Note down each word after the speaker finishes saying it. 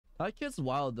That kid's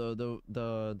wild though.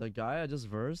 The guy I just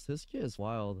versed, his kid is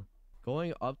wild.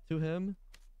 Going up to him,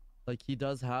 like he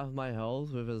does half my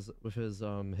health with his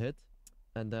hit,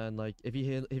 and then like if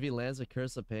he lands a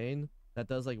curse of pain, that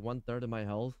does like 1/3 of my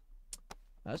health.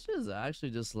 That shit is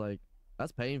actually just like,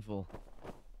 that's painful.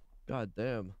 God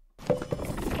damn.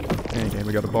 Dang,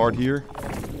 we got a bard here.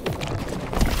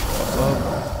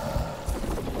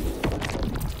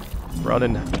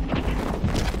 Running.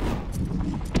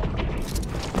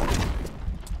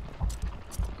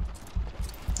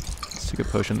 Let's take a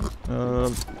potion.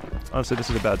 Honestly, this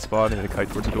is a bad spot. I need to kite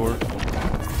towards the door.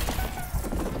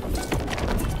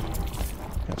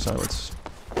 Have silence.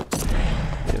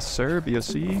 Yes, sir.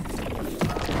 BOC.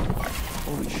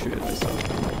 Holy shit.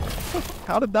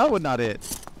 How did that one not hit?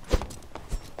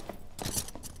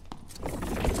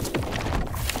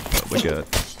 Oh, we good.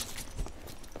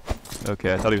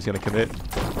 Okay, I thought he was gonna commit.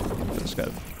 Just got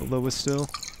below us still.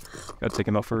 Gotta take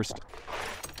him out first.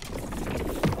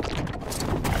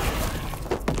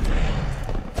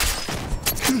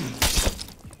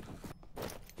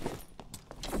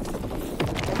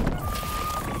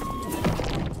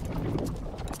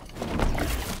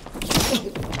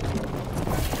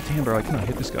 Damn, bro, I cannot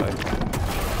hit this guy.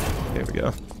 There we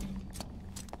go.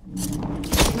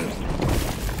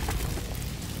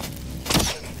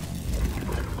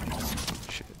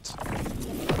 Shit.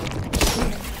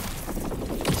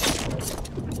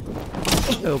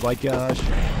 Oh my gosh.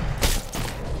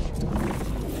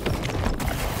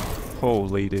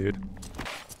 Holy dude.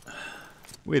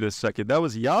 Wait a second, that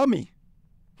was Yami.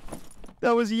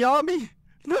 That was Yami.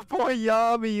 The boy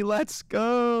Yami, let's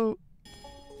go.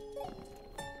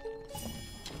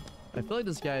 I feel like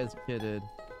this guy is kitted.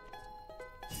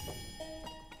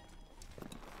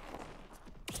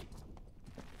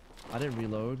 I didn't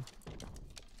reload.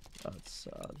 That's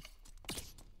sad.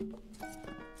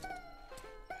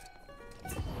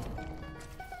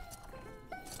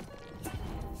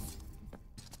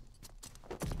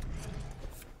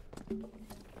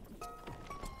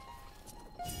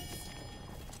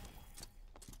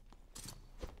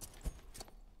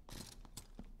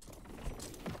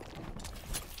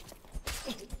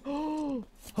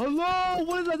 Hello?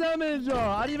 What is that damage?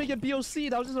 I didn't even get BOC.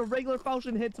 That was just a regular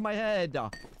falchion hit to my head.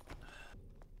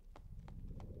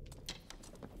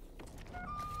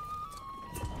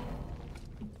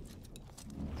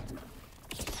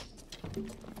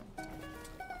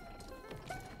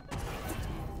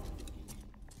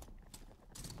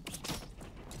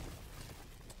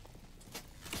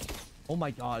 Oh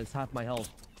my god, it's half my health.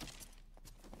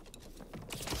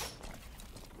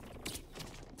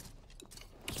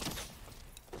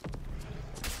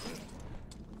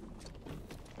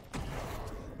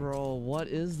 Bro, what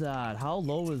is that? How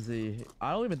low is he?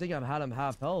 I don't even think I've had him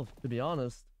half health, to be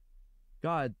honest.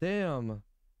 God damn.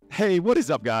 Hey, what is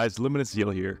up guys? Luminous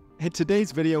Zeal here. In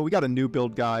today's video, we got a new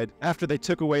build guide after they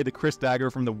took away the Chris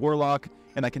Dagger from the Warlock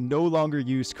and I can no longer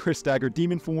use Chris Dagger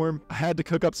Demon form. I had to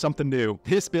cook up something new.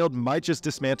 This build might just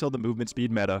dismantle the movement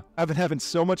speed meta. I've been having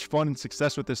so much fun and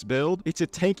success with this build. It's a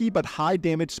tanky but high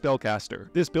damage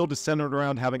spellcaster. This build is centered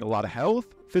around having a lot of health,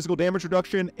 physical damage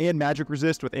reduction, and magic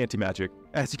resist with anti-magic.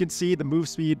 As you can see, the move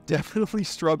speed definitely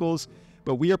struggles,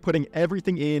 but we are putting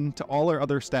everything in to all our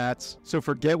other stats, so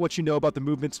forget what you know about the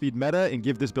movement speed meta and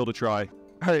give this build a try.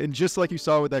 Alright, and just like you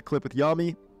saw with that clip with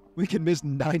Yami, we can miss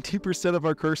 90% of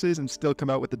our curses and still come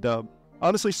out with the dub.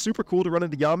 Honestly, super cool to run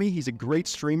into Yami. He's a great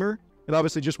streamer, and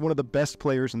obviously just one of the best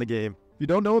players in the game. If you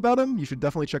don't know about him, you should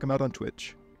definitely check him out on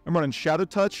Twitch. I'm running Shadow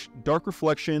Touch, Dark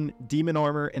Reflection, Demon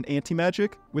Armor, and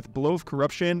Anti-Magic with Blow of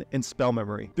Corruption and Spell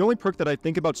Memory. The only perk that I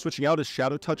think about switching out is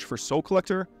Shadow Touch for Soul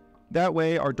Collector. That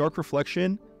way, our Dark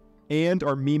Reflection and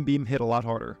our Meme Beam hit a lot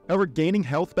harder. However, gaining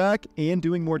health back and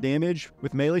doing more damage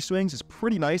with melee swings is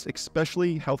pretty nice,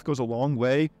 especially health goes a long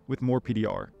way with more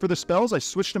PDR. For the spells, I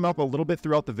switched them up a little bit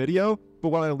throughout the video, but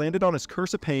what I landed on is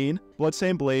Curse of Pain,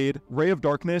 Bloodstained Blade, Ray of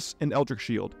Darkness, and Eldritch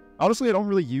Shield. Honestly, I don't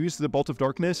really use the Bolt of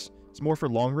Darkness. It's more for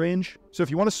long range, so if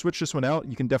you want to switch this one out,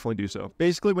 you can definitely do so.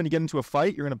 Basically, when you get into a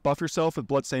fight, you're going to buff yourself with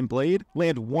Bloodstained Blade,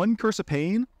 land one Curse of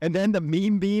Pain, and then the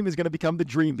Meme Beam is going to become the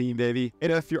Dream Beam, baby.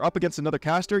 And if you're up against another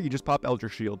caster, you just pop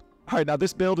Eldritch Shield. Alright, now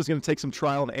this build is going to take some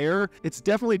trial and error. It's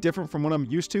definitely different from what I'm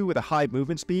used to with a high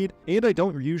movement speed, and I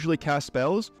don't usually cast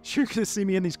spells. You're going to see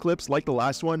me in these clips, like the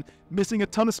last one, missing a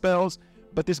ton of spells,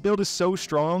 but this build is so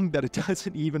strong that it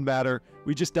doesn't even matter.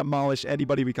 We just demolish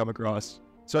anybody we come across.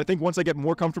 So I think once I get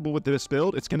more comfortable with this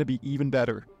build, it's going to be even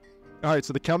better. Alright,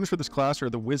 so the counters for this class are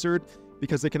the Wizard,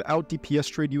 because they can out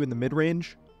DPS trade you in the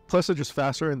mid-range. Plus they're just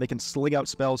faster and they can sling out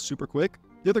spells super quick.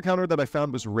 The other counter that I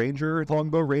found was Ranger.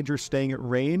 Longbow Ranger staying at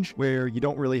range, where you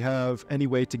don't really have any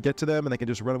way to get to them and they can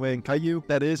just run away and kite you.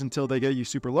 That is until they get you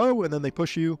super low and then they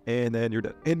push you and then you're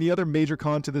dead. And the other major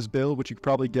con to this build, which you could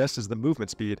probably guess, is the movement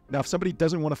speed. Now, if somebody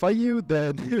doesn't want to fight you,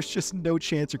 then there's just no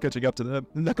chance you're catching up to them.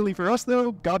 Luckily for us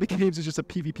though, Gobby Caves is just a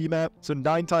PvP map. So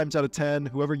 9 times out of 10,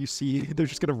 whoever you see, they're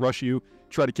just going to rush you,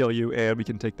 try to kill you, and we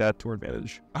can take that to our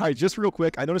advantage. All right, just real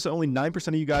quick, I noticed that only 9%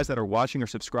 of you guys that are watching are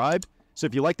subscribed. So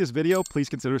if you like this video, please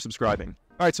consider subscribing.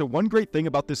 All right, so one great thing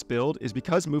about this build is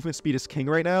because movement speed is king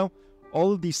right now,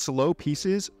 all of these slow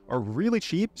pieces are really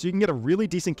cheap, so you can get a really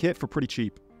decent kit for pretty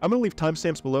cheap. I'm going to leave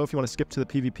timestamps below if you want to skip to the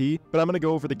PvP, but I'm going to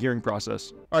go over the gearing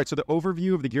process. All right, so the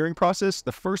overview of the gearing process,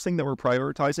 the first thing that we're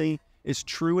prioritizing is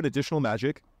true and additional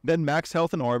magic, then max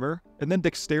health and armor, and then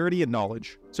dexterity and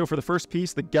knowledge. So for the first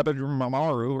piece, the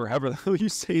Gebedrmamaru, or however the hell you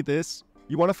say this,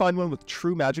 you want to find one with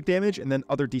true magic damage and then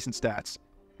other decent stats.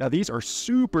 Now these are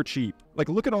super cheap. Like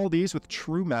look at all these with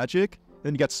true magic.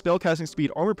 Then you got spellcasting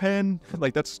speed, armor pen,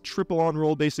 like that's triple on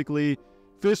roll basically.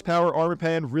 Fist power, armor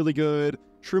pen, really good.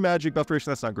 True magic, buff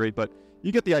duration, that's not great, but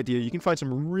you get the idea. You can find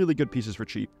some really good pieces for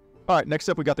cheap. All right, next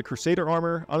up we got the Crusader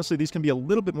armor. Honestly, these can be a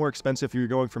little bit more expensive if you're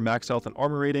going for max health and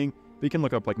armor rating. But you can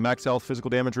look up like max health, physical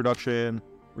damage reduction,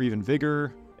 or even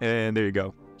vigor, and there you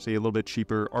go. See, a little bit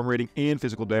cheaper armor rating and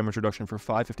physical damage reduction for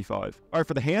 $555. All right,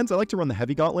 for the hands, I like to run the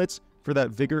heavy gauntlets for that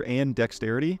vigor and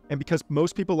dexterity. And because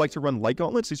most people like to run light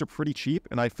gauntlets, these are pretty cheap,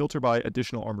 and I filter by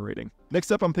additional armor rating.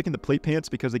 Next up, I'm picking the plate pants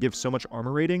because they give so much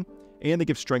armor rating, and they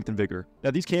give strength and vigor. Now,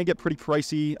 these can get pretty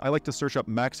pricey. I like to search up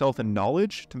max health and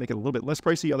knowledge to make it a little bit less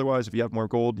pricey. Otherwise, if you have more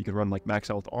gold, you can run like max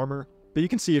health armor. But you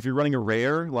can see if you're running a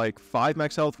rare, like 5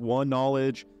 max health, 1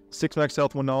 knowledge, 6 max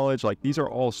health, 1 knowledge, like these are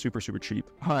all super, super cheap.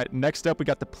 All right, next up, we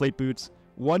got the plate boots.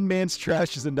 One man's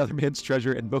trash is another man's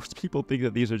treasure, and most people think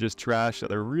that these are just trash, so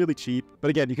they're really cheap. But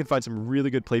again, you can find some really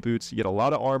good plate boots. You get a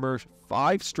lot of armor,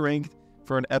 5 strength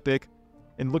for an epic,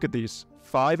 and look at these.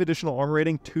 5 additional armor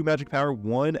rating, 2 magic power,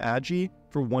 1 agi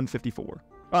for 154.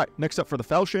 All right, next up for the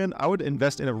falchion, I would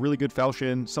invest in a really good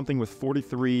falchion, something with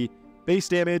 43 base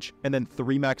damage, and then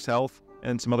 3 max health,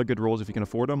 and some other good rolls if you can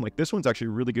afford them. Like this one's actually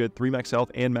really good, 3 max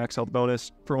health and max health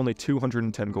bonus for only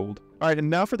 210 gold. All right, and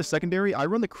now for the secondary, I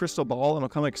run the crystal ball, and I'll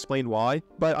kind of explain why,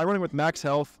 but I run it with max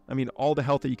health. I mean, all the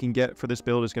health that you can get for this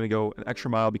build is going to go an extra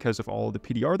mile because of all the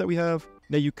PDR that we have.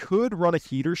 Now, you could run a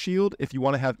heater shield if you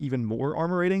want to have even more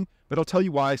armor rating, but I'll tell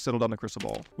you why I settled on the crystal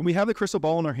ball. When we have the crystal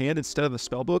ball in our hand instead of the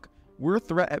spellbook, we're a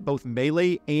threat at both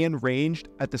melee and ranged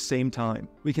at the same time.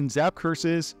 We can zap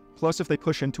curses, plus if they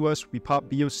push into us, we pop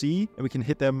BOC, and we can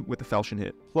hit them with the falchion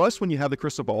hit. Plus, when you have the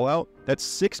crystal ball out, that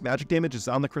 6 magic damage is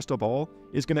on the crystal ball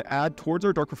is going to add towards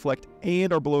our dark reflect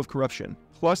and our blow of corruption,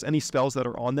 plus any spells that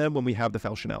are on them when we have the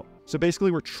falchion out. So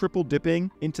basically, we're triple dipping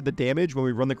into the damage when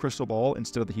we run the crystal ball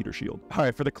instead of the heater shield. All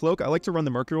right, for the cloak, I like to run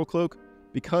the mercurial cloak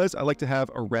because I like to have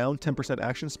around 10%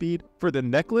 action speed. For the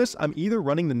necklace, I'm either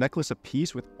running the necklace a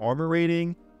piece with armor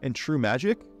rating and true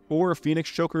magic, or a phoenix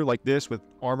choker like this with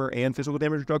armor and physical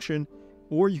damage reduction,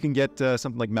 or you can get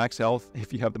something like max health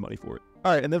if you have the money for it.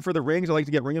 All right, and then for the rings, I like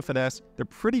to get Ring of Finesse. They're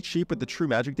pretty cheap with the true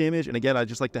magic damage, and again, I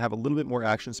just like to have a little bit more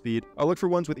action speed. I look for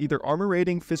ones with either armor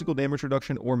rating, physical damage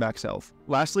reduction, or max health.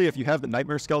 Lastly, if you have the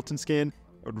Nightmare Skeleton skin,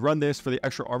 I would run this for the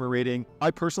extra armor rating.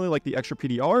 I personally like the extra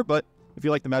PDR, but if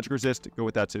you like the magic resist, go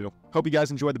with that too. Hope you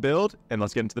guys enjoyed the build, and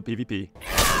let's get into the PvP.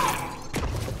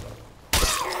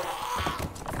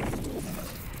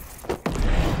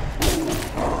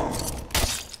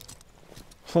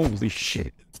 Holy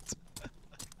shit.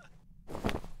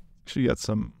 Actually got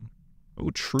some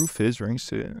true fizz rings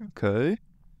too. Okay.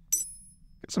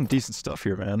 Got some decent stuff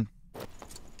here, man.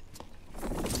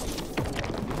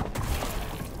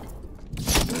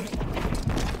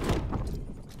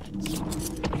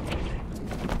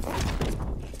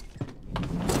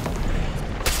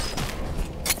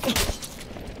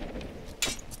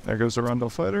 There goes the Rondo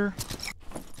Fighter.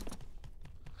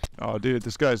 Oh, dude,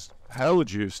 this guy's hella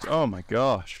juiced. Oh my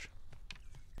gosh.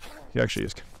 He actually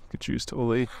is good juice,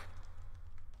 totally.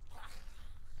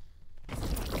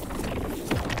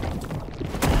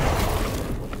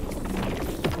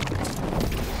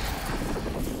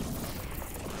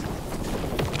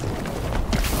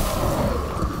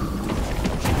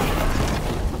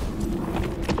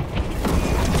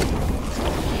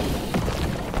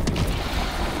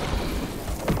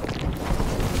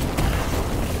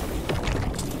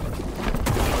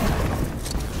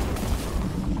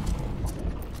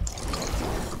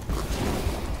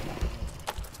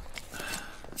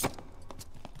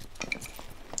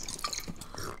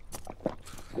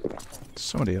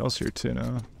 Somebody else here too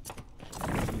now.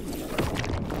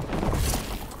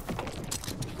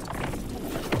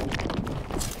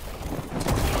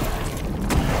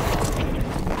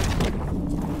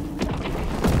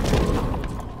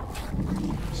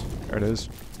 There it is.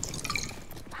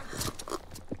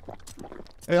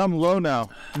 Hey, I'm low now.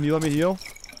 Can you let me heal?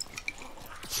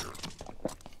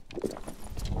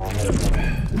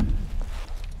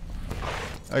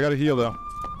 I gotta heal though.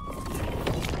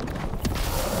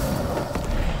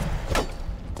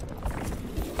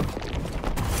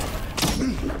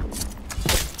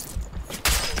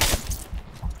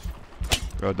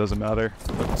 Bro, it doesn't matter.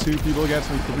 But 2 people against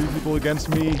me, 3 people against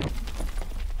me.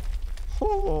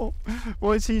 Oh,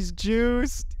 boys, he's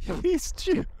juiced. He's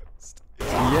juiced.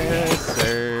 Yes,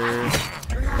 sir.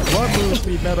 What moves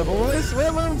me better, boys?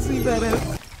 What moves me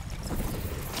better?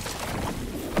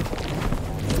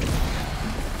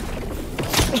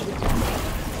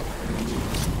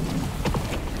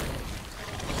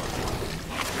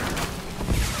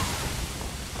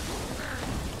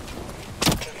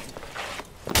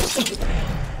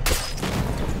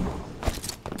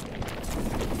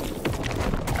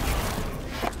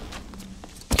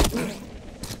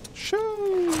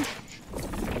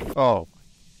 Oh.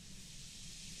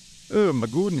 Oh my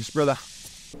goodness, brother.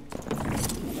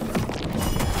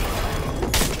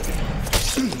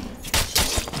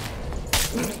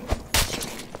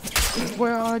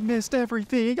 Well, I missed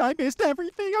everything. I missed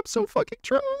everything. I'm so fucking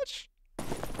trash.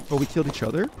 Oh, we killed each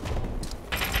other?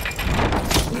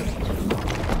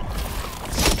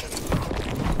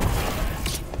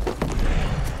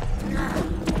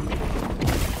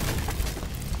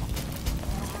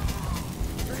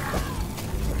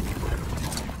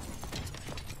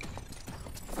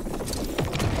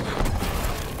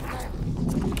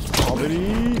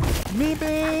 Meme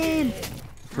beam!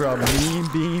 From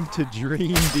meme beam to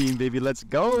dream beam, baby. Let's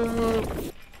go!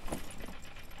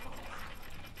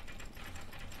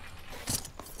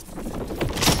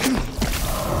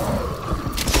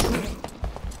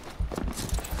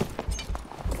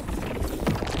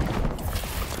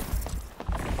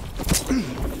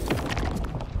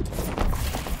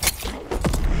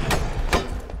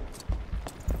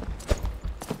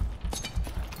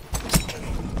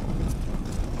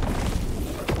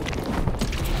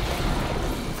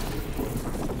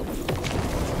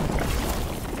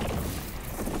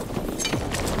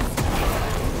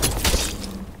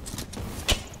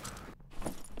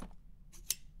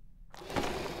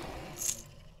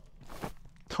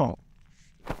 Oh.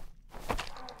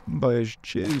 But it's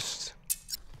juiced.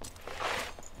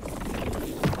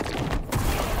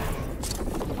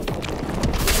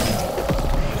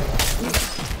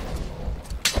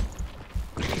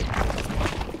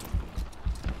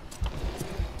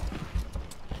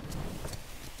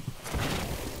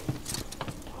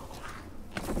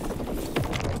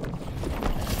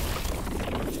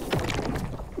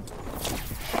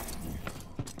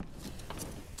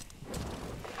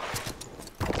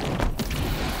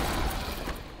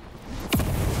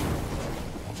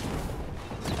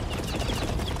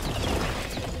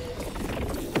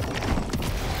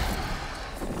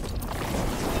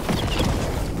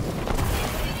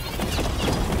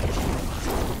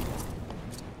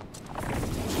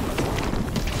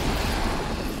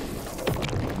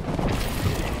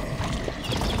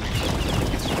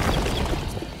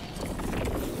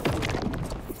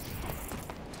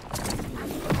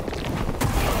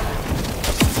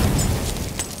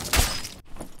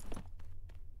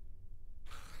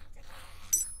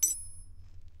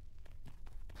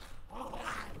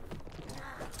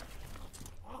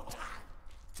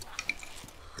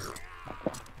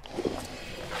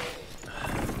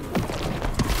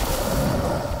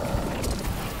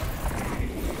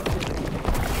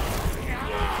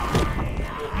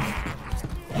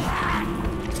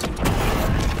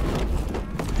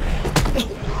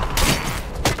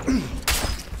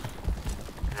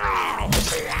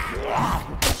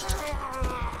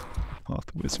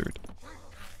 Wizard.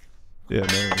 Yeah,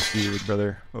 man, he's geared,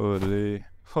 brother. Holy.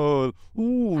 Oh,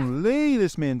 ooh,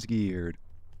 this man's geared.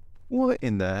 What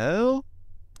in the hell?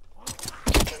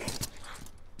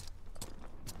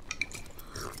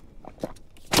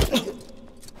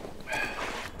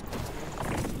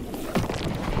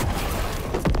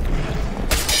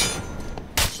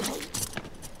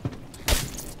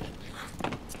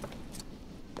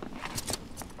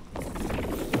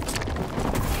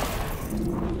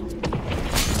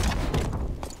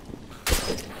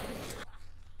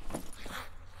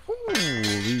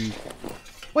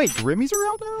 Wait, Grimmy's are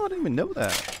out now? I didn't even know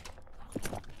that.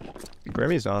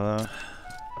 Grimmy's on though.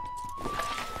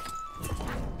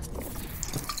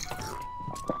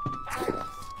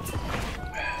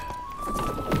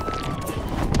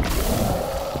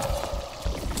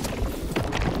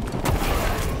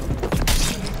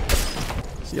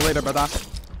 See you later, brother.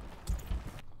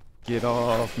 Get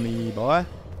off me, boy.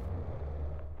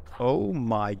 Oh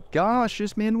my gosh,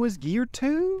 this man was geared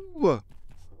too.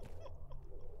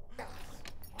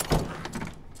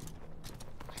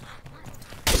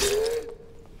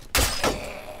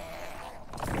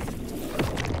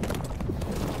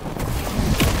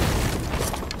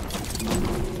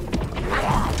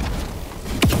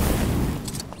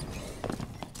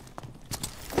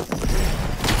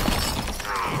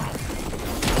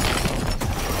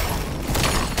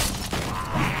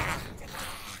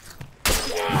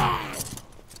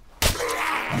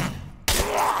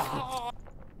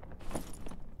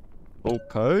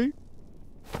 Okay.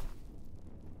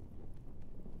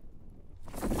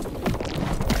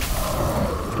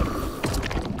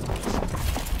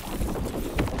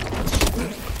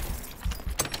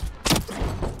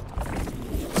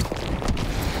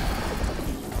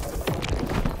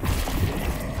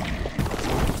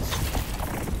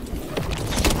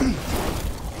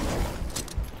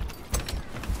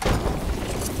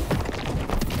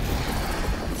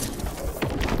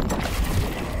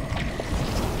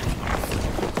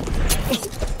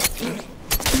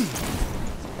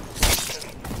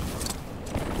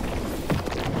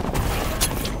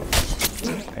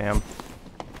 Damn.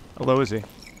 How low is he?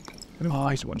 Oh,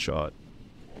 he's one shot.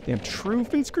 Damn, true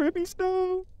face Grimmy's,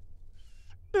 no.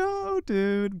 No,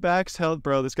 dude. Max health,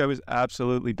 bro. This guy was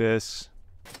absolutely bis.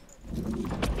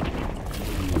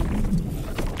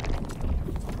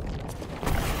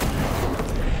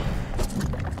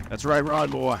 That's right,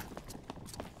 Rod boy.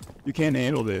 You can't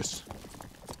handle this.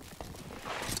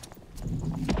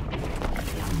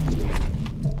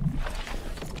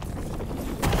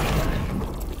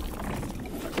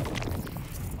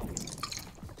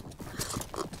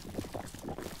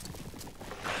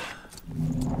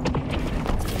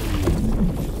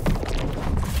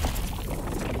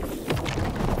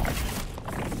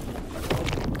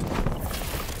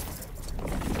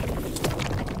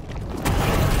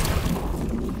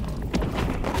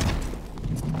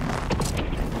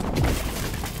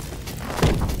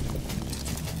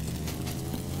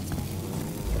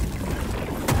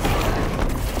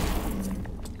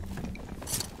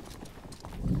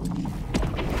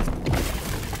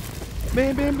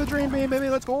 Bam, bam, the dream, bam, baby,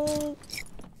 let's go.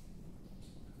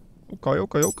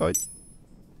 Okay.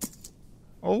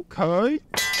 Okay.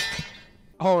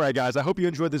 Alright guys, I hope you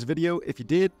enjoyed this video. If you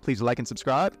did, please like and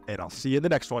subscribe, and I'll see you in the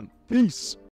next one. Peace.